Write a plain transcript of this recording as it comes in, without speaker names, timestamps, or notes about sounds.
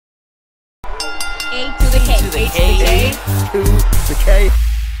A to the K. To the K. To the K.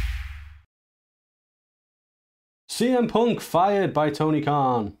 CM Punk fired by Tony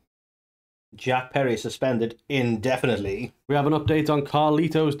Khan. Jack Perry suspended indefinitely. We have an update on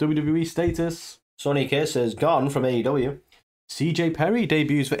Carlito's WWE status. Sonny Kiss is gone from AEW. CJ Perry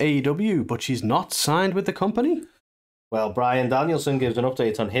debuts for AEW, but she's not signed with the company. Well, Bryan Danielson gives an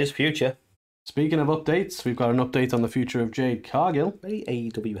update on his future. Speaking of updates, we've got an update on the future of Jade Cargill. Very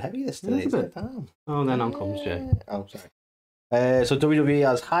AEW heavy this today, isn't it? Damn. Oh, then on comes Jay. Oh, sorry. So WWE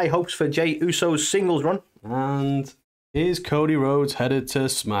has high hopes for Jey Uso's singles run. And is Cody Rhodes headed to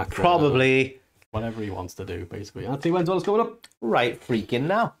Smackdown? Probably. Whatever he wants to do, basically. Anthony, when's what's coming up? Right freaking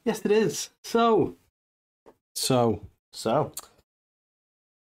now. Yes, it is. So. Kind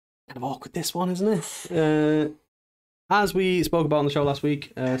of awkward, this one, isn't it? As we spoke about on the show last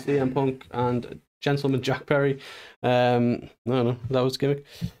week, CM Punk and Gentleman Jack Perry, no, that was a gimmick,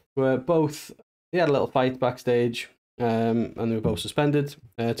 were both, they had a little fight backstage, and they were both suspended.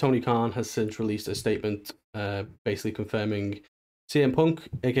 Tony Khan has since released a statement basically confirming CM Punk,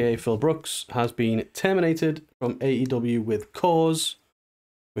 aka Phil Brooks, has been terminated from AEW with cause,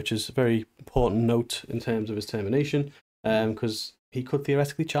 which is a very important note in terms of his termination, because he could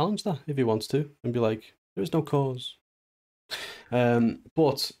theoretically challenge that if he wants to and be like, there is no cause.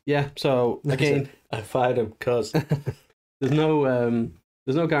 But yeah, so again, I fired him because there's no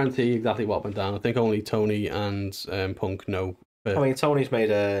guarantee exactly what went down. I think only Tony and Punk know. I mean, Tony's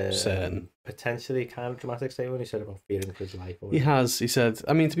made a certain potentially kind of dramatic statement. He said about fearing for his life. He has. He said,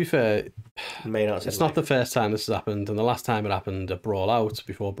 I mean, to be fair, it's not the first time this has happened, and the last time it happened at Brawl Out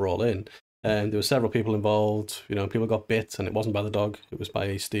before Brawl In. There were several people involved. You know, people got bit, and it wasn't by the dog; it was by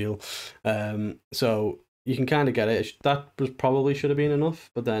a steel. So you can kind of get it. That was probably should have been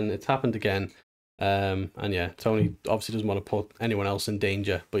enough, but then it's happened again. And yeah, Tony obviously doesn't want to put anyone else in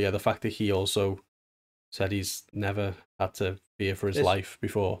danger. But yeah, the fact that he also said he's never had to fear for his life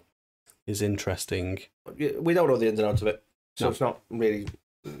before is interesting. We don't know the ins and outs of it, so it's not really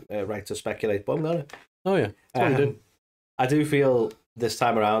right to speculate. But I'm gonna. Oh yeah, that's what I do feel this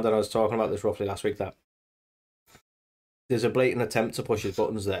time around, and I was talking about this roughly last week, that there's a blatant attempt to push his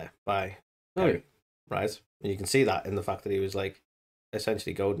buttons there by Perry, right? And you can see that in the fact that he was like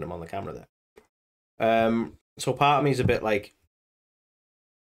essentially goading him on the camera there. So part of me is a bit like,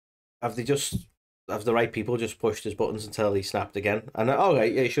 have the right people just pushed his buttons until he snapped again? And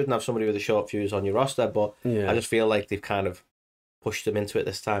you shouldn't have somebody with a short fuse on your roster, but I just feel like they've kind of pushed him into it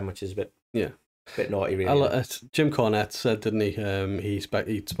this time, which is a bit naughty, really. Jim Cornette said, didn't he? He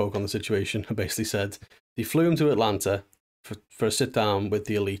spoke on the situation and basically said he flew him to Atlanta for a sit down with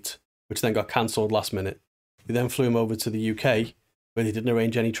the Elite, which then got cancelled last minute. He then flew him over to the UK, where they didn't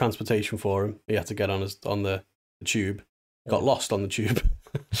arrange any transportation for him. He had to get on the tube, got lost on the tube.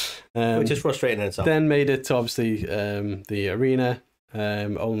 Which is frustrating in itself. Then made it to obviously the arena,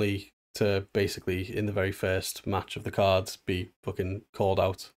 only to basically in the very first match of the card be fucking called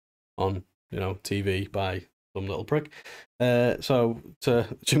out on TV by some little prick. So to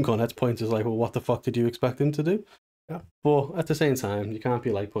Jim Cornette's point is like, well, what the fuck did you expect him to do? Yeah. But at the same time, you can't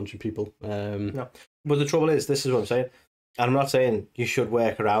be like punching people. No. But the trouble is, this is what I'm saying, and I'm not saying you should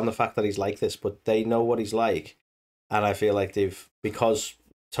work around the fact that he's like this, but they know what he's like, and I feel like because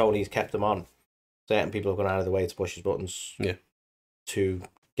Tony's kept him on, certain people have gone out of the way to push his buttons to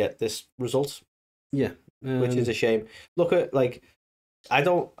get this result. Yeah. Which is a shame. Look at,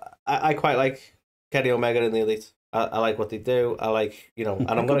 I quite like Kenny Omega and the Elite. I like what they do. I like, and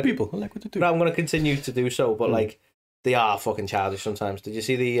I'm going to... people. I like what they do. I'm going to continue to do so, but they are fucking childish sometimes. Did you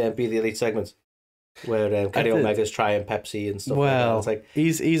see the Be the Elite segment? Where Kenny Omega's trying Pepsi and stuff like that. It's like,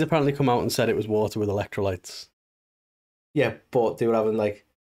 he's apparently come out and said it was water with electrolytes. Yeah, but they were having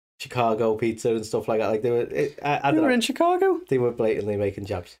Chicago pizza and stuff like that. Like they were, they were in Chicago. They were blatantly making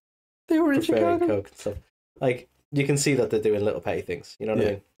jabs. They were in Chicago. Coke and stuff. Like you can see that they're doing little petty things. You know what I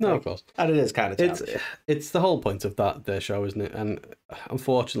mean? No, of course. And it is kind of childish. It's the whole point of their show, isn't it? And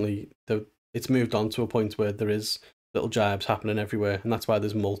unfortunately, it's moved on to a point where there is little jabs happening everywhere, and that's why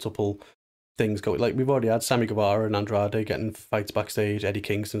there's multiple things going. Like we've already had Sammy Guevara and Andrade getting fights backstage. Eddie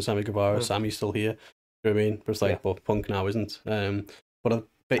Kingston, Sammy Guevara, Sammy's still here. You know what I mean? But it's like, but Punk now isn't.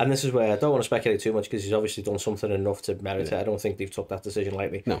 And this is where I don't want to speculate too much because he's obviously done something enough to merit it. I don't think they've took that decision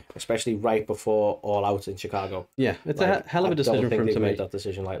lightly. No, especially right before All Out in Chicago. Yeah, it's a hell of a decision for him to make. That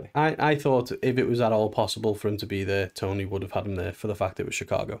decision lightly. I thought if it was at all possible for him to be there, Tony would have had him there for the fact it was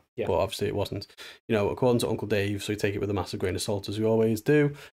Chicago. Yeah. But obviously it wasn't. According to Uncle Dave, so you take it with a massive grain of salt as we always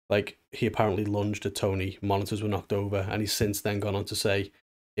do. Like he apparently lunged at Tony, monitors were knocked over, and he's since then gone on to say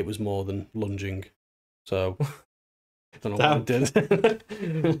it was more than lunging. So Don't know what I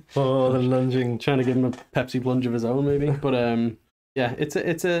did. Oh, the lunging. Trying to give him a Pepsi plunge of his own, maybe. But yeah, it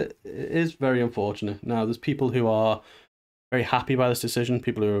is very unfortunate. Now, there's people who are very happy by this decision,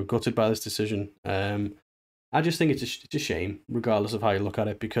 people who are gutted by this decision. I just think it's a shame, regardless of how you look at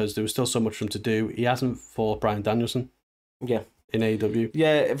it, because there was still so much for him to do. He hasn't fought Bryan Danielson. Yeah. In AEW.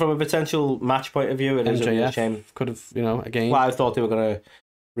 Yeah, from a potential match point of view, it is a real shame. Could have, again. Well, I thought they were going to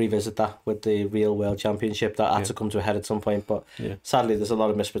revisit that with the real World Championship. That had to come to a head at some point, but sadly, there's a lot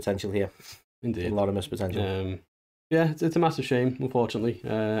of missed potential here. Indeed. A lot of missed potential. Yeah, it's a massive shame, unfortunately.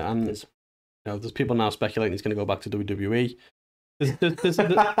 And there's people now speculating he's going to go back to WWE.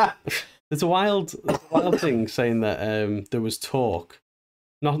 There's a wild thing saying that there was talk.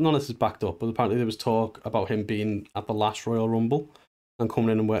 None of this is backed up, but apparently there was talk about him being at the last Royal Rumble and coming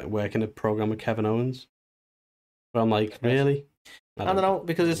in and working a program with Kevin Owens. But I'm like, really? I don't know,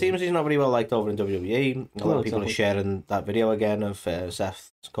 because it seems he's not very well liked over in WWE. A lot of people are sharing that video again of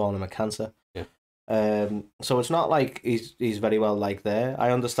Seth calling him a cancer. Yeah. So it's not like he's very well liked there.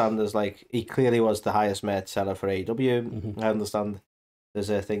 I understand there's he clearly was the highest merch seller for AEW. Mm-hmm. I understand there's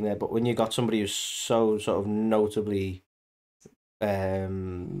a thing there, but when you got somebody who's so sort of notably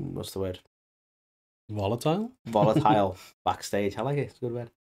what's the word? Volatile backstage. I like it. It's a good word.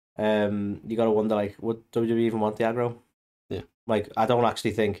 You got to wonder, would WWE even want the aggro? Yeah. I don't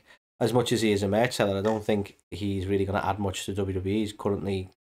actually think, as much as he is a merch seller, I don't think he's really going to add much to WWE. He's currently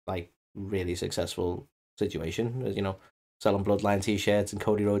really successful situation, as selling Bloodline t-shirts and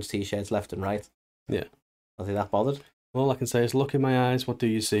Cody Rhodes t-shirts left and right. Yeah. Are they that bothered? All I can say is, look in my eyes. What do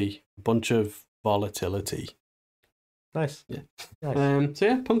you see? A bunch of volatility. Nice. Yeah. Nice. So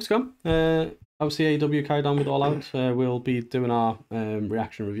yeah, Punk's gone. Obviously AEW carried on with All Out. We'll be doing our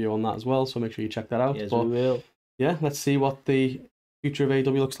reaction review on that as well, so make sure you check that out. Yes, we will. Yeah, let's see what the future of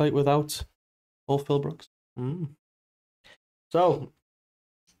AEW looks like without all Phil Brooks. So,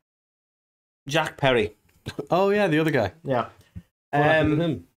 Jack Perry. Oh yeah, the other guy. Yeah. What happened to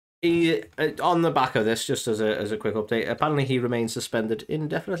him? He on the back of this, just as a quick update, apparently he remains suspended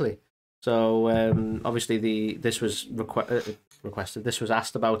indefinitely. So obviously this was requested. This was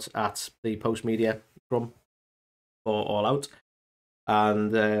asked about at the post media scrum for All Out,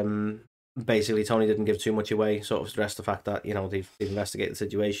 and basically Tony didn't give too much away. Sort of stressed the fact that they've investigated the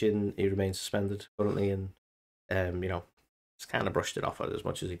situation. He remains suspended currently, and just kind of brushed it off as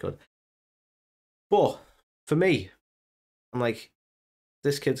much as he could. But for me, I'm like,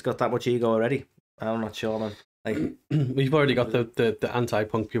 this kid's got that much ego already. I'm not sure, man. We've already got the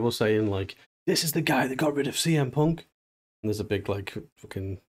anti-Punk people saying this is the guy that got rid of CM Punk, and there's a big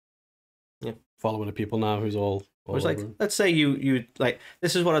fucking following of people now who's all let's say you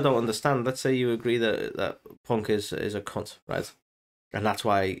this is what I don't understand. Let's say you agree that Punk is a cunt, right? And that's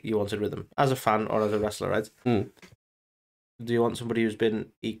why you wanted rid of him as a fan or as a wrestler, right? Do you want somebody who's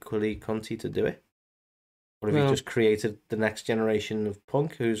been equally cunty to do it? Or have you just created the next generation of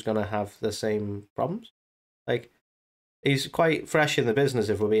Punk who's going to have the same problems? He's quite fresh in the business,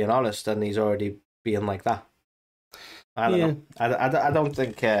 if we're being honest, and he's already being like that. I don't know.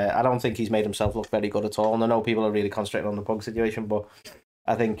 I don't think he's made himself look very good at all. And I know people are really concentrating on the Punk situation, but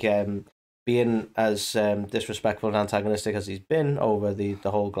I think being as disrespectful and antagonistic as he's been over the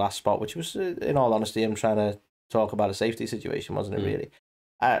whole glass spot, which was, in all honesty, him trying to talk about a safety situation, wasn't it? Really,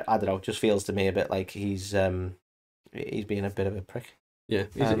 I don't know. It just feels to me a bit like he's being a bit of a prick. Yeah,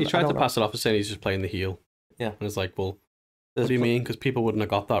 he tried to pass it off as saying he's just playing the heel. Yeah, and it's like, well, what do you mean? Because people wouldn't have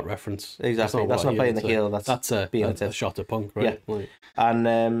got that reference. Exactly, that's not playing the heel. That's a shot at Punk, right? Yeah,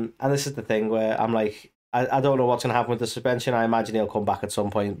 and this is the thing where I'm like, I don't know what's going to happen with the suspension. I imagine he'll come back at some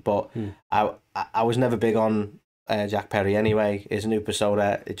point, but I was never big on Jack Perry anyway. His new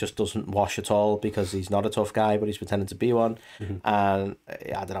persona, it just doesn't wash at all because he's not a tough guy, but he's pretending to be one. And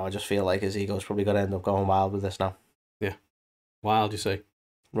I don't know, I just feel like his ego's probably going to end up going wild with this now. Yeah, wild, you say?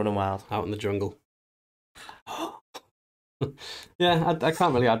 Running wild out in the jungle. Yeah, I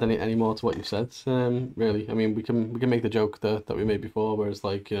can't really add any more to what you said. Really, I mean, we can make the joke that we made before, where it's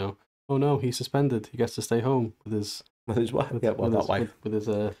like, oh no, he's suspended. He gets to stay home with his wife. With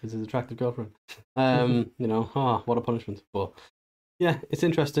his attractive girlfriend. What a punishment. But yeah, it's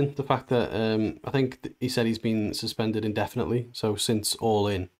interesting the fact that I think he said he's been suspended indefinitely. So since All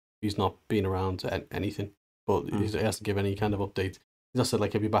In, he's not been around anything. But he hasn't given any kind of update. He's not said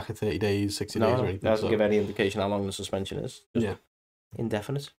he'll be back in 30 days, 60 days or anything. He doesn't give any indication how long the suspension is. Just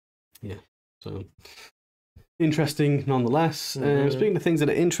indefinite. Yeah. So interesting nonetheless. Speaking of things that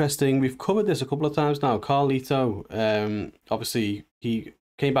are interesting, we've covered this a couple of times now. Carlito, obviously he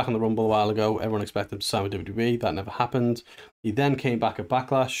came back on the Rumble a while ago. Everyone expected him to sign with WWE. That never happened. He then came back at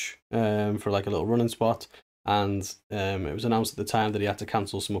Backlash for a little running spot. and it was announced at the time that he had to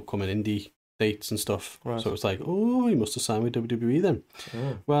cancel some upcoming indie dates and stuff. Right. So it was like, oh, he must have signed with WWE then.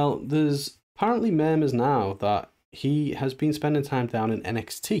 Mm. Well, there's apparently murmurs now that he has been spending time down in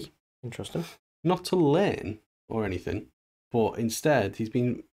NXT. Interesting. Not to learn or anything, but instead he's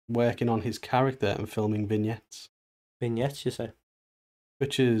been working on his character and filming vignettes. Vignettes, you say?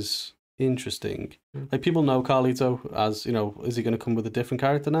 Which is interesting. Like, people know Carlito as, you know, is he going to come with a different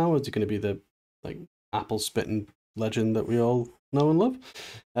character now, or is he going to be the like apple spitting legend that we all know and love?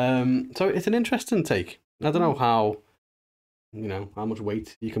 So it's an interesting take. I don't know how, you know, how much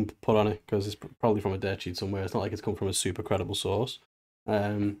weight you can put on it, because it's probably from a dirt sheet somewhere. It's not like it's come from a super credible source.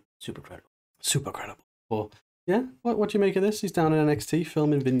 Super credible. But yeah, what do you make of this? He's down in NXT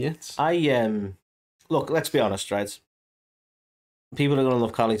filming vignettes. Look, let's be honest, right? People are going to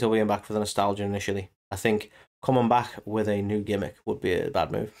love Carlito being back for the nostalgia initially. I think coming back with a new gimmick would be a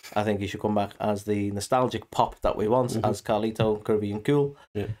bad move. I think he should come back as the nostalgic pop that we want, as Carlito, Caribbean Cool.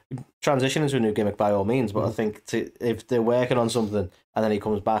 Yeah. Transition into a new gimmick by all means, but I think if they're working on something and then he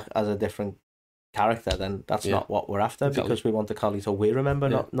comes back as a different character, then that's not what we're after, because we want the Carlito we remember,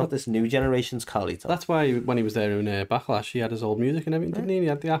 not this new generation's Carlito. That's why when he was there in Backlash, he had his old music and everything, didn't he? He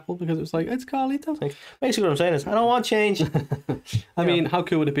had the apple, because it was like, it's Carlito. Like, basically what I'm saying is, I don't want change. I mean, how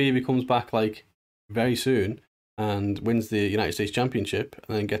cool would it be if he comes back like very soon and wins the United States Championship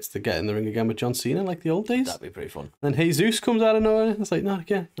and then gets to get in the ring again with John Cena like the old days? That'd be pretty fun. And then Jesus comes out of nowhere. It's like, not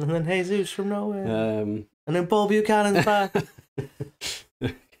again. And then Jesus from nowhere. And then Paul Buchanan's back.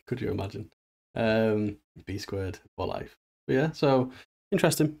 Could you imagine? B squared for life. But yeah, so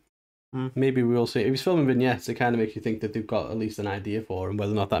interesting. Maybe we will see. If he's filming vignettes, it kind of makes you think that they've got at least an idea for him.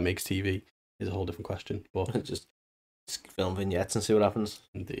 Whether or not that makes TV is a whole different question. But just film vignettes and see what happens.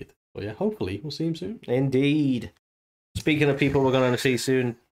 Indeed. But yeah, hopefully we'll see him soon. Indeed. Speaking of people we're going to see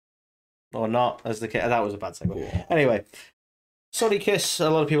soon, or not, as the kid. That was a bad segue. Yeah. Anyway, Sonny Kiss. A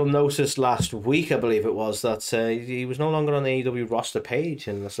lot of people noticed last week, I believe it was, that he was no longer on the AEW roster page,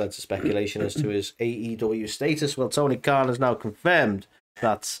 and this led to speculation as to his AEW status. Well, Tony Khan has now confirmed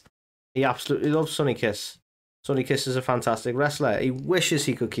that he absolutely loves Sonny Kiss. Sonny Kiss is a fantastic wrestler. He wishes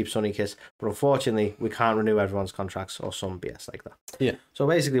he could keep Sonny Kiss, but unfortunately, we can't renew everyone's contracts or some BS like that. Yeah. So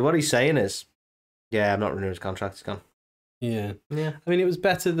basically, what he's saying is, yeah, I'm not renewing his contract. It's gone. Yeah. Yeah. I mean, it was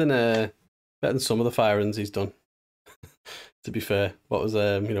better than some of the firings he's done. To be fair, what was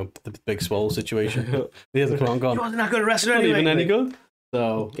the big swole situation? He hasn't come on gone. He wasn't that good a wrestler Not anyway. even any good.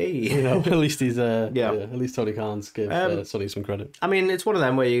 So Okay. you know, at least he's at least Tony Khan's give Sonny some credit. I mean, it's one of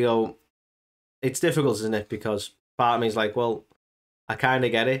them where you go, it's difficult, isn't it? Because part of me is like, well, I kind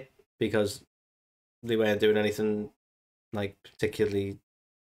of get it, because they weren't doing anything like particularly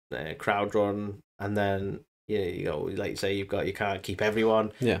crowd drawn, and then you go, like you say, you can't keep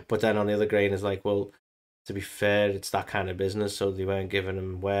everyone. Yeah. But then on the other grain is like, well, to be fair, it's that kind of business, so they weren't giving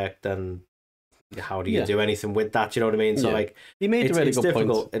him work. Then how do you do anything with that? You know what I mean? So like, he made a really good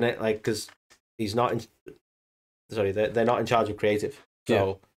difficult, point. and like, because he's not in. Sorry, they're not in charge of creative,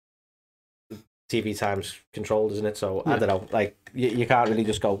 so TV time's controlled, isn't it? So I don't know. Like, you can't really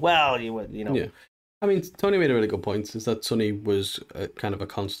just go, well, you know. Yeah. I mean, Tony made a really good point, is that Sonny was kind of a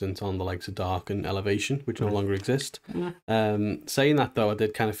constant on the likes of Dark and Elevation, which no longer exist. Saying that, though, I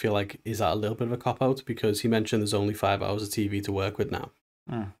did kind of feel like, is that a little bit of a cop-out? Because he mentioned there's only 5 hours of TV to work with now,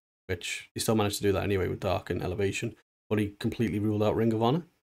 which he still managed to do that anyway with Dark and Elevation, but he completely ruled out Ring of Honor.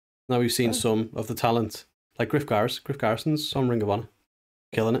 Now we've seen some of the talent, like Griff Garrison's on Ring of Honor,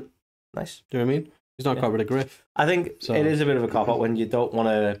 killing it. Nice. Do you know what I mean? He's not got rid of Griff. I think it is a bit of a cop-out when you don't want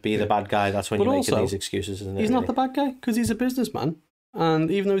to be the bad guy. That's when you're making these excuses, isn't it? He's not the bad guy, because he's a businessman. And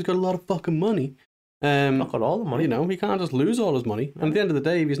even though he's got a lot of fucking money, not got all the money. You know, he can't just lose all his money. And at the end of the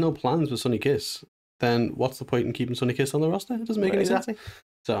day, if he's no plans with Sonny Kiss, then what's the point in keeping Sonny Kiss on the roster? It doesn't make any sense.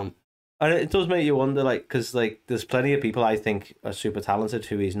 So, and it does make you wonder, like, because like there's plenty of people I think are super talented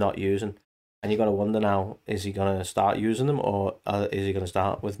who he's not using. And you got to wonder now, is he going to start using them, or is he going to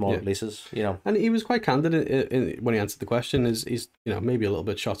start with more releases? You know, and he was quite candid when he answered the question. He's maybe a little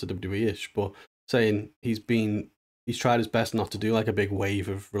bit shot at WWE-ish, but saying he's tried his best not to do like a big wave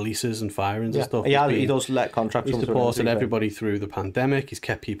of releases and firings and stuff. Yeah, he does let contracts. He's supported everybody through the pandemic. He's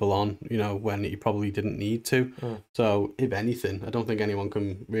kept people on, when he probably didn't need to. So if anything, I don't think anyone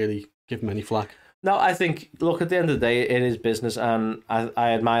can really give him any flack. No, I think, look, at the end of the day, it is business, and I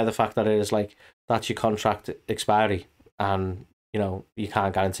admire the fact that it is like, that's your contract expiry, and, you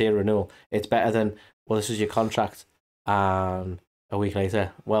can't guarantee a renewal. It's better than, well, this is your contract, and a week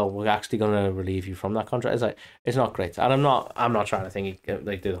later, well, we're actually going to relieve you from that contract. It's like, it's not great. And I'm not trying to think,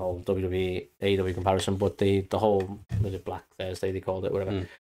 like, do the whole WWE, AEW comparison, but the whole, was it Black Thursday, they called it, whatever.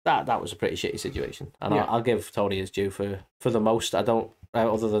 that was a pretty shitty situation, and Yeah. I'll give Tony his due for the most. I don't,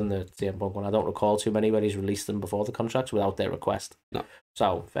 other than the CM Punk one, I don't recall too many where he's released them before the contracts without their request. No.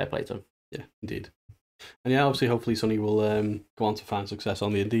 So fair play to him. Yeah, indeed. And yeah, obviously, hopefully Sonny will go on to find success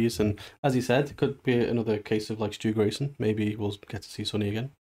on the Indies, and as he said, it could be another case of like Stu Grayson. Maybe we'll get to see Sonny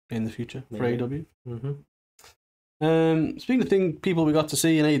again in the future for AEW. Speaking of people we got to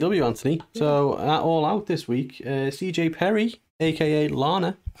see in AEW, Anthony. So at All Out this week, CJ Perry, aka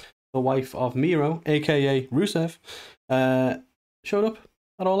Lana, the wife of Miro, aka Rusev, showed up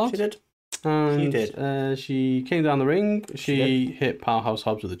at All Out. She did. And, She did. She came down the ring. She hit Powerhouse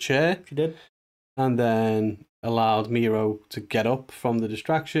Hobbs with a chair. She did. And then allowed Miro to get up from the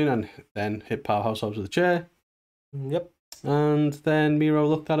distraction and then hit Powerhouse Hobbs with a chair. Yep. And then Miro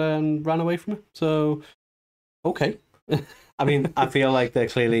looked at her and ran away from her. So, okay. I mean, I feel like they're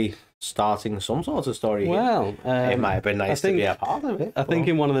clearly starting some sort of story here. Well, It might have been nice to be a part of it. I think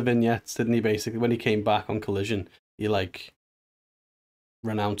in one of the vignettes, didn't he basically, when he came back on Collision, he like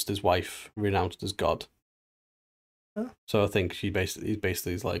renounced his wife, renounced his God. Huh? So I think he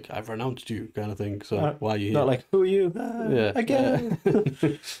basically is like, I've renounced you kind of thing. So why are you here? Not like, who are you? Yeah. Again.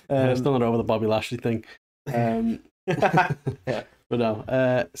 Still not over the Bobby Lashley thing. Yeah. But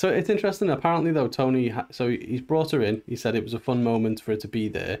no. So it's interesting. Apparently, though, Tony, so he's brought her in. He said it was a fun moment for her to be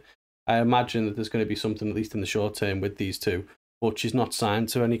there. I imagine that there's going to be something, at least in the short term, with these two. But she's not signed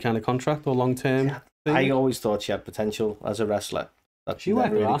to any kind of contract or long term thing. I always thought she had potential as a wrestler. That She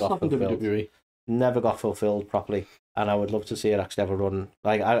worked her ass off in WWE. Never got fulfilled properly. And I would love to see her actually have a run.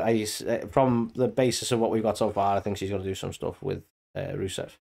 Like, I from the basis of what we've got so far, I think she's going to do some stuff with Rusev.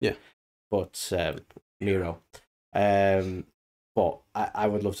 Yeah. But Miro. But I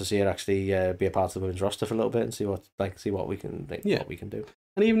would love to see her actually be a part of the women's roster for a little bit and see what we can what we can do.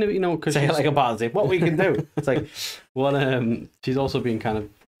 And even if because say it like a part of the team, what we can do. It's like she's also been kind of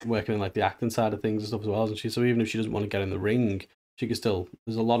working in like the acting side of things and stuff as well, isn't she? So even if she doesn't want to get in the ring, she could still.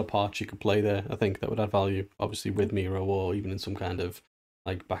 There's a lot of parts she could play there. I think that would add value, obviously with Miro or even in some kind of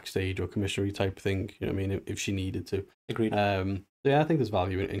like backstage or commissioner type thing. You know what I mean? If she needed to. Agreed. So yeah, I think there's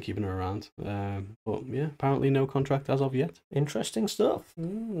value in keeping her around. But yeah, apparently no contract as of yet. Interesting stuff.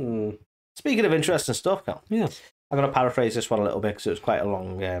 Speaking of interesting stuff, Cal. Yeah. I'm going to paraphrase this one a little bit because it was quite a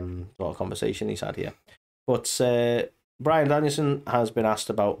long sort of conversation he's had here. But Bryan Danielson has been asked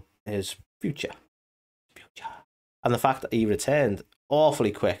about his future. And the fact that he returned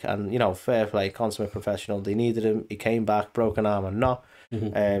awfully quick and, fair play, consummate professional. They needed him. He came back, broken arm and not.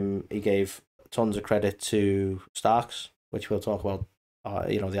 He gave tons of credit to Starks, which we'll talk about,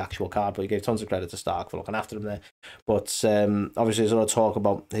 the actual card, but he gave tons of credit to Stark for looking after him there. But obviously there's a lot of talk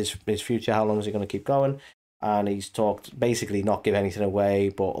about his future, how long is he going to keep going? And he's talked, basically not give anything away,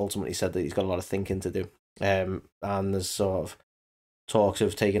 but ultimately said that he's got a lot of thinking to do. And there's sort of talks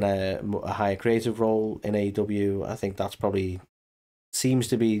of taking a higher creative role in AEW. I think that's probably seems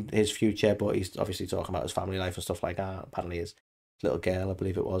to be his future, but he's obviously talking about his family life and stuff like that. Apparently his little girl, I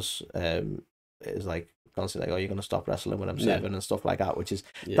believe it was, is like constantly like, oh, you're going to stop wrestling when I'm 7 and stuff like that, which is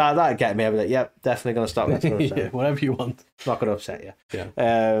that'd get me. I'd be like, yep, definitely going to stop wrestling when I'm 7. Whatever you want. Not going to upset you.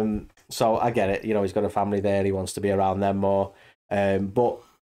 Yeah. So I get it. He's got a family there. He wants to be around them more. But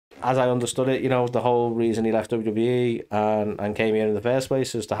as I understood it, the whole reason he left WWE and came here in the first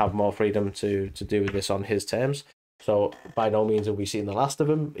place is to have more freedom to do this on his terms. So by no means have we seen the last of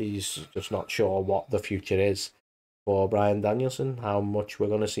him. He's just not sure what the future is for Bryan Danielson, how much we're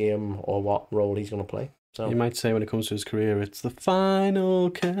going to see him or what role he's going to play. So you might say when it comes to his career, it's the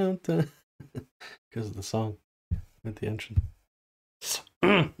final countdown because of the song with the entrance.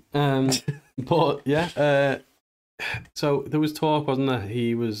 But yeah, so there was talk, wasn't there?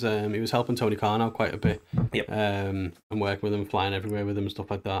 He was helping Tony Khan out quite a bit. Yep. And working with him, flying everywhere with him and stuff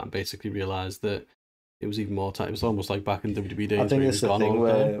like that, and basically realised that it was even more time. It was almost like back in WWE days. I think it's the thing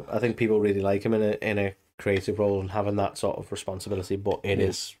where time. I think people really like him in a creative role and having that sort of responsibility, but it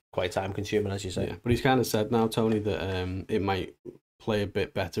is quite time consuming, as you say. Yeah, but he's kind of said now, Tony, that it might play a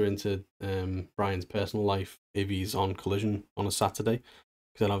bit better into Bryan's personal life if he's on Collision on a Saturday,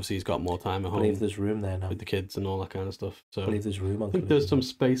 because then obviously he's got more time at home. I believe there's room there now with the kids and all that kind of stuff. So I believe there's room on I think there's some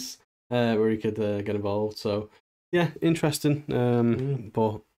space where he could get involved. So yeah, interesting.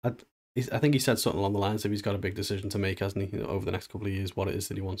 But I think he said something along the lines of he's got a big decision to make, hasn't he, over the next couple of years, what it is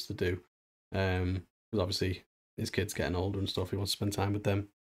that he wants to do. Because obviously his kids getting older and stuff, he wants to spend time with them.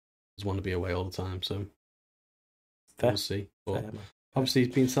 He doesn't want to be away all the time, so we'll see. But obviously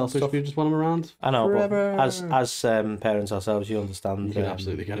he's being selfish. We just want him around. I know, forever. but as parents ourselves, you understand. You can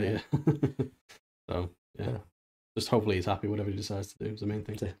absolutely get it. Yeah. So yeah, just hopefully he's happy. Whatever he decides to do is the main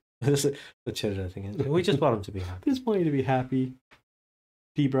thing. The children thing is, we just want him to be happy. Just want you to be happy.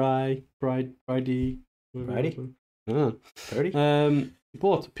 Bridie. Bridie? Ah.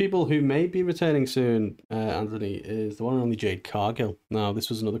 But people who may be returning soon, Anthony, is the one and only Jade Cargill. Now, this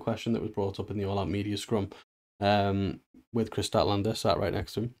was another question that was brought up in the All Out Media Scrum with Chris Statlander sat right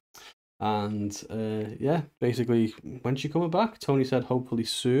next to him. And basically, when's she coming back? Tony said hopefully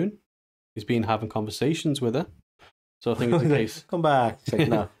soon. He's been having conversations with her. So I think it's the case. Come back. It's like,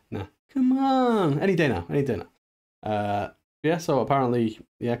 no. No. Come on. Any day now. So apparently,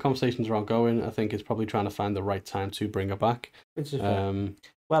 conversations are ongoing. I think it's probably trying to find the right time to bring her back. Which is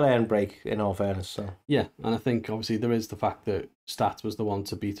well-earned break, in all fairness. So. Yeah, and I think obviously there is the fact that Stats was the one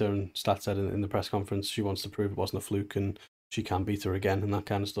to beat her, and Stats said in the press conference she wants to prove it wasn't a fluke and she can beat her again and that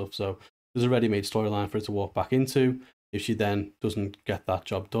kind of stuff. So there's a ready-made storyline for her to walk back into. If she then doesn't get that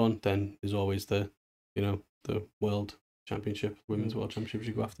job done, then there's always the World Championship, Women's World Championship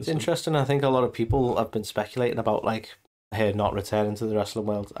you go after. It's interesting. I think a lot of people have been speculating about like her not returning to the wrestling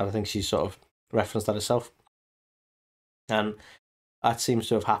world, and I think she's sort of referenced that herself. And that seems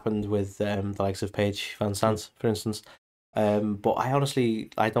to have happened with the likes of Paige Van Sant, for instance. But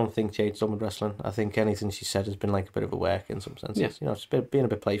I don't think Jade's done with wrestling. I think anything she said has been like a bit of a work in some senses. Yeah. Just being a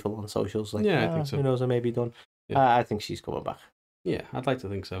bit playful on socials. Like, I think so. Who knows, I may be done. Yeah. I think she's coming back. Yeah, I'd like to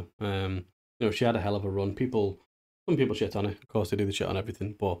think so. She had a hell of a run. Some people shit on it. Of course, they do the shit on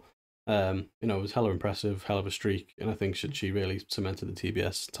everything. But, it was hella impressive, hell of a streak. And I think she really cemented the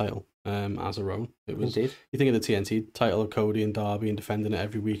TBS title as her own. It was. Indeed. You think of the TNT title of Cody and Darby and defending it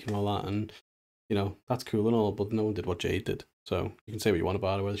every week and all that. And, that's cool and all, but no one did what Jade did. So you can say what you want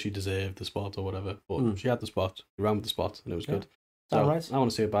about her, whether she deserved the spot or whatever. But she had the spot. She ran with the spot, and it was good. So right. I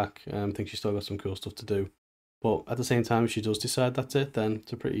want to see her back. I think she's still got some cool stuff to do. But at the same time, if she does decide that's it, then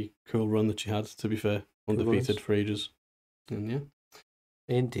it's a pretty cool run that she had, to be fair. Undefeated for ages. And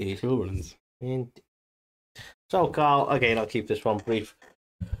Indeed. Cool runs. Indeed. So, Carl, again, I'll keep this one brief.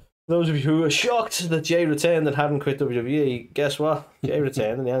 Those of you who are shocked that Jay returned and hadn't quit WWE, guess what? Jay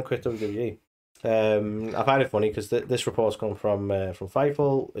returned and he hadn't quit WWE. I find it funny because this report's come from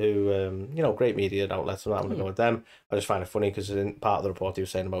Fightful, who great media outlets. I'm not going to go with them. I just find it funny because in part of the report he was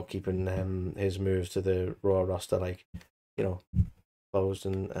saying about keeping his moves to the Raw roster closed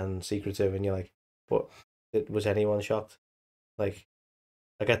and secretive, and you're like, but was anyone shocked? Like,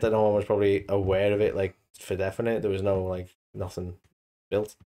 I get that no one was probably aware of it, like for definite. There was no nothing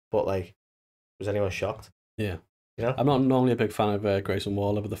built, but was anyone shocked? Yeah. I'm not normally a big fan of Grayson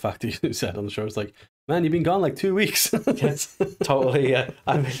Waller, but the fact he said on the show, it's like, man, you've been gone like 2 weeks. Yes, totally, yeah.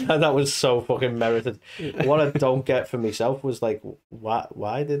 I mean, that was so fucking merited. What I don't get for myself was like,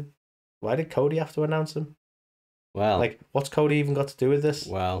 why did Cody have to announce him? Well, what's Cody even got to do with this?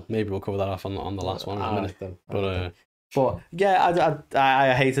 Well, maybe we'll cover that off on the last one in a minute. Then. But yeah,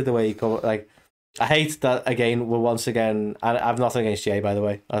 I hated the way he come. Like, I hate that again. Once again, I've nothing against Jay, by the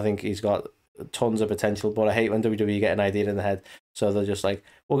way. I think he's got tons of potential, but I hate when WWE get an idea in the head, so they're just like,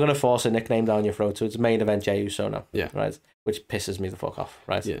 we're gonna force a nickname down your throat, so it's main event Jey Uso now. Yeah, right. Which pisses me the fuck off,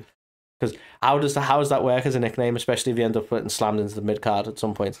 right? Yeah. Because how does that work as a nickname, especially if you end up getting slammed into the mid card at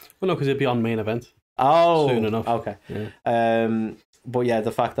some point? Well, no, because it'd be on main event. Oh, soon enough. Okay. Yeah. But yeah,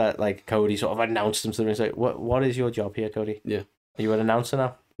 the fact that Cody sort of announced him to the ring, it's like, what is your job here, Cody? Yeah. Are you an announcer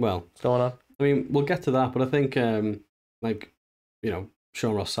now? Well, what's going on? I mean, we'll get to that, but I think Sean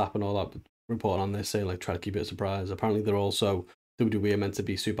Ross Sapp and all that reporting on this, saying try to keep it a surprise. Apparently, they're also WWE are meant to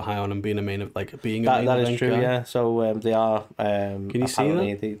be super high on him being a main being a main that event is true. guy. Yeah, so they are. Can you see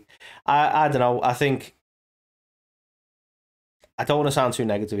that? I don't know. I think I don't want to sound too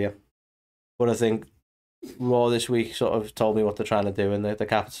negative here, but I think Raw this week sort of told me what they're trying to do, and they're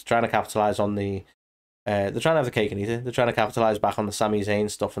trying to capitalize on the. They're trying to have the cake and eat it. They're trying to capitalize back on the Sami Zayn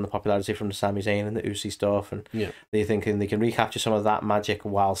stuff and the popularity from the Sami Zayn and the Uzi stuff, and they're thinking they can recapture some of that magic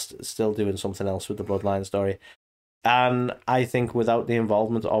whilst still doing something else with the Bloodline story. And I think without the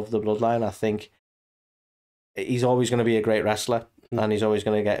involvement of the Bloodline, I think he's always going to be a great wrestler, and he's always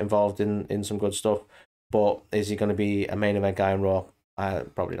going to get involved in some good stuff. But is he going to be a main event guy in Raw?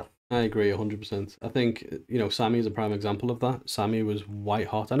 Probably not. I agree 100%. I think, Sammy is a prime example of that. Sammy was white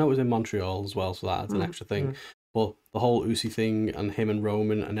hot. I know it was in Montreal as well, so that adds an extra thing. But the whole Uzi thing and him and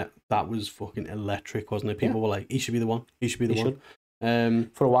Roman, and that was fucking electric, wasn't it? People were like, he should be the one. He should be the one.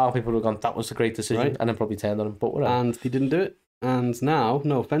 For a while, people were going, that was a great decision, right? And then probably turned on him. But whatever. And he didn't do it. And now,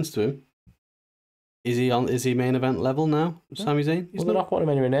 no offense to him, is he main event level now? Sami Zayn? Well, they're not putting him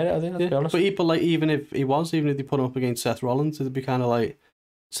anywhere near it, I think, let's be honest. But people, even if they put him up against Seth Rollins, it'd be kind of like,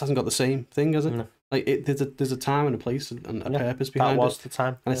 it hasn't got the same thing, has it? No. There's a time and a place and a purpose behind it. That was the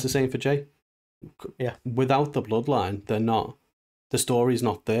time. And it's the same for Jay. Yeah. Without the bloodline, the story's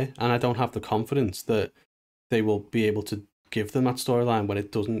not there. And I don't have the confidence that they will be able to give them that storyline when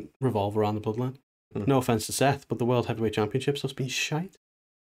it doesn't revolve around the bloodline. No offense to Seth, but the World Heavyweight Championship stuff's been shite,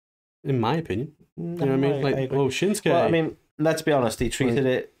 in my opinion. You know what I mean? Like, oh, Shinsuke. Well, I mean, let's be honest. They treated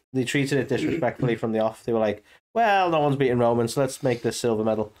it disrespectfully from the off. They were like, "Well, no one's beating Roman, so let's make this silver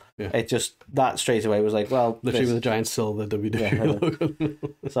medal." Yeah. It just that straight away was like, "Well, literally with a giant silver WWE logo."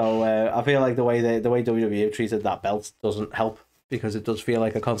 So I feel like the way WWE have treated that belt doesn't help because it does feel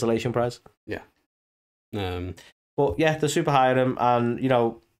like a consolation prize. Yeah. But yeah, they're super high on him, and you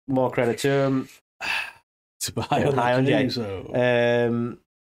know, more credit to him. Super high on Jay. So.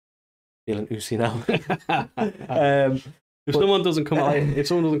 Feeling oozy now. If someone doesn't come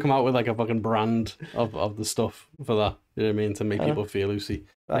out with like a fucking brand of the stuff for that, you know what I mean, to make people feel oozy.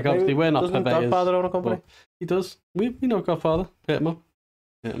 Like obviously we're not purveyors. Godfather own a company? He does. We know Godfather. Hit him up.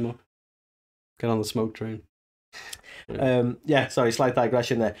 Get on the smoke train. Yeah, sorry, slight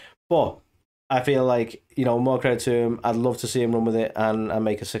digression there. But I feel like, you know, more credit to him. I'd love to see him run with it and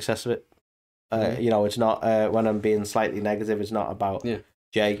make a success of it. You know, it's not when I'm being slightly negative. It's not about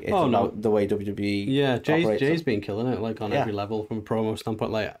Jay. It's about the way WWE. Yeah, Jay's been killing it like on every level from a promo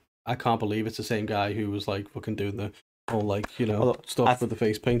standpoint. Like I can't believe it's the same guy who was like fucking doing the whole like stuff with the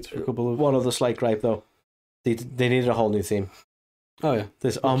face paint for a couple of. One other slight gripe though, they needed a whole new theme. Oh yeah,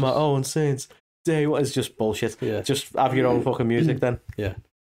 this on my own since day one is just bullshit. Yeah, just have your own fucking music then. Yeah,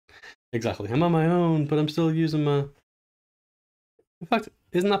 exactly. I'm on my own, but I'm still using my. In fact,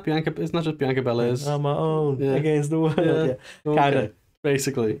 isn't that Bianca? It's not just Bianca Belair's. On my own against the world. Yeah. Okay. Kind of.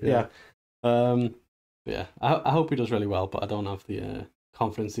 Basically, yeah. Yeah. I hope he does really well, but I don't have the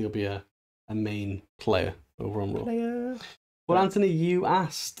confidence he'll be a main player over on Raw. But Anthony, you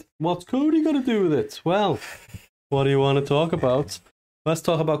asked, what's Cody got to do with it? Well, what do you want to talk about? Let's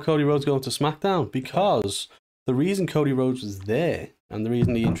talk about Cody Rhodes going to SmackDown, because the reason Cody Rhodes was there and the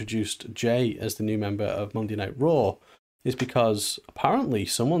reason he introduced Jay as the new member of Monday Night Raw is because apparently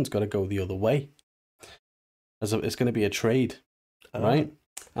someone's got to go the other way. It's going to be a trade. Right,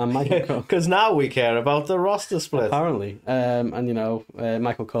 and Michael because now we care about the roster split apparently, and you know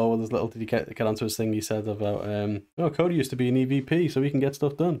Michael Cole with his little did he get onto his thing he said about Cody used to be an EVP so he can get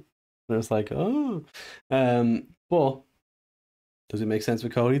stuff done, and it's like but does it make sense for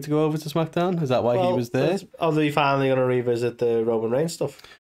Cody to go over to SmackDown? Is that why he was there? Are they finally going to revisit the Roman Reigns stuff?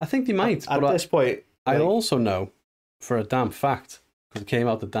 I think they might. At this point, I also know for a damn fact because it came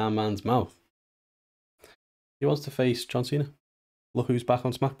out the damn man's mouth. He wants to face John Cena. Look who's back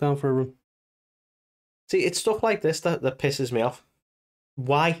on SmackDown for a run. See, it's stuff like this that pisses me off.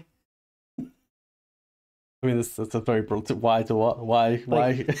 Why? I mean, that's a very brutal. Why to what? Why?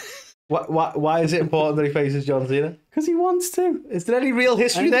 Why is it important that he faces John Cena? Because he wants to. Is there any real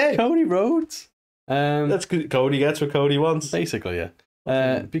history there? Cody Rhodes. That's good. Cody gets what Cody wants. Basically, yeah.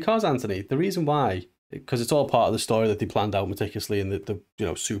 Because Anthony, the reason why, because it's all part of the story that they planned out meticulously and the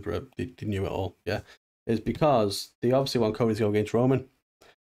super, they knew it all, yeah, is because they obviously want Cody to go against Roman.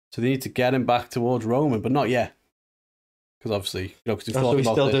 So they need to get him back towards Roman, but not yet. Because obviously, because he's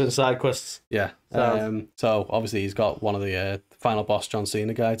still doing side quests. Yeah. So obviously he's got one of the final boss John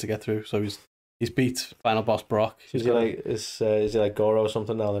Cena guy to get through. So he's beat final boss Brock. Is he like Goro or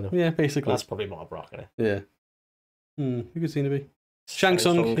something now? Then? Yeah, basically. That's probably more Brock, isn't it? Yeah. Who could Cena be? Shang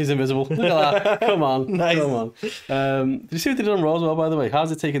Tsung, he's invisible. Look at that. Come on. Nice. Come on. Did you see what they did on Raw as well, by the way?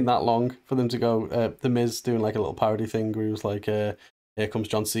 How's it taken that long for them to go? The Miz doing like a little parody thing where he was like, here comes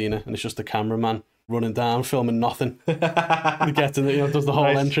John Cena, and it's just the cameraman running down, filming nothing. He gets in it, does the whole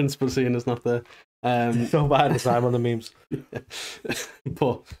entrance, but Cena's not there. So bad the time on the memes.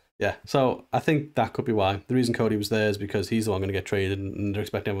 But yeah, so I think that could be why. The reason Cody was there is because he's the one going to get traded, and they're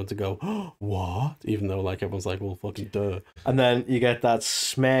expecting everyone to go, oh, what? Even though like everyone's like, well, fucking duh. And then you get that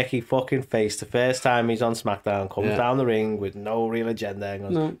smirky fucking face the first time he's on SmackDown, comes down the ring with no real agenda and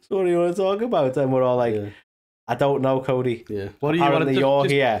goes, no. So what do you want to talk about? And we're all like, I don't know, Cody. Yeah. What do you want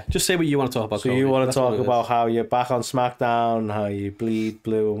to here? Just say what you want to talk about, Cody. So you want to talk about how you're back on SmackDown, how you bleed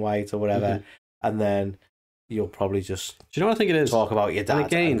blue and white or whatever, and then you'll probably just do you know what I think it is? Talk about your dad. And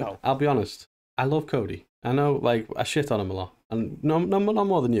again, I'll be honest. I love Cody. I know, like, I shit on him a lot, and no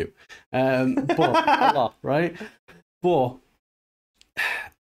more than you, but a lot, right? But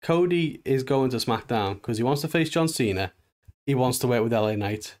Cody is going to SmackDown because he wants to face John Cena. He wants to work with LA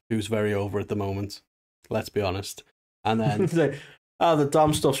Knight, who's very over at the moment. Let's be honest. And then the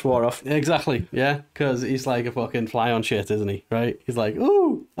Dom stuff's wore off. Exactly, yeah, because he's like a fucking fly on shit, isn't he? Right? He's like,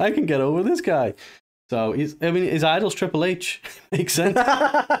 ooh, I can get over this guy. So his idol's Triple H. Makes sense.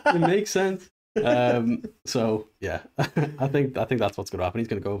 It makes sense. So yeah, I think that's what's going to happen. He's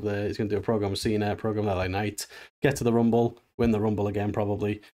going to go over there. He's going to do a program with Cena, program LA Knight, get to the Rumble, win the Rumble again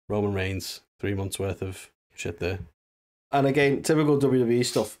probably. Roman Reigns, 3 months worth of shit there. and again, typical WWE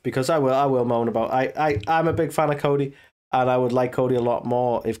stuff, because I will moan about. I'm a big fan of Cody, and I would like Cody a lot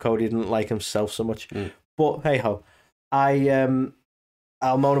more if Cody didn't like himself so much. But hey ho,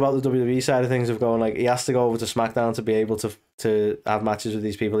 I'll moan about the WWE side of things of going like he has to go over to SmackDown to be able to have matches with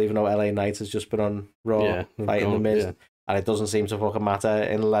these people, even though LA Knight has just been on Raw fighting the Miz, and it doesn't seem to fucking matter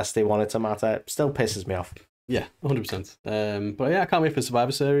unless they want it to matter. It still pisses me off. Yeah, 100%. But yeah, I can't wait for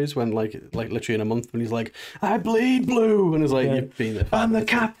Survivor Series when like literally in a month when he's like, I bleed blue, and it's like you've been there. I'm the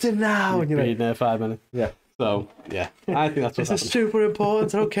captain now. You've been there 5 minutes. Yeah. So yeah, I think that's this is super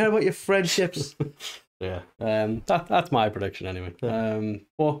important. I don't care about your friendships. Yeah. That's my prediction anyway.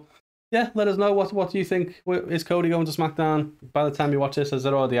 But yeah, let us know what do you think. Is Cody going to SmackDown by the time you watch this? Has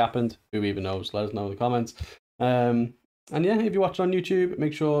it already happened? Who even knows? Let us know in the comments. And yeah, if you watch it on YouTube,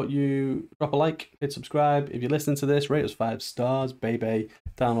 make sure you drop a like, hit subscribe. If you're listening to this, rate us 5 stars, baby.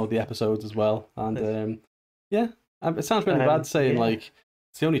 Download the episodes as well. And yeah, it sounds really bad saying like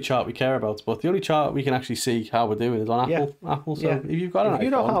it's the only chart we care about, but the only chart we can actually see how we're doing is on Apple. So if you've got an iPhone, you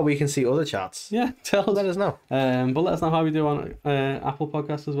know how we can see other charts, tell us. Let us know. But let us know how we do on Apple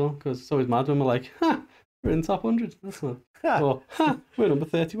Podcasts as well, because it's always mad when we're like, we're in the top 100. That's not. Or, we're number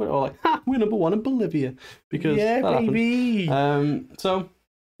 30. Or like, we're number 1 in Bolivia. Because baby. So,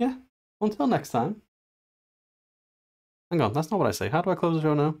 yeah, until next time. Hang on, that's not what I say. How do I close the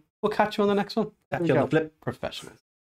show now? We'll catch you on the next one. Catch you on the flip. Professionals.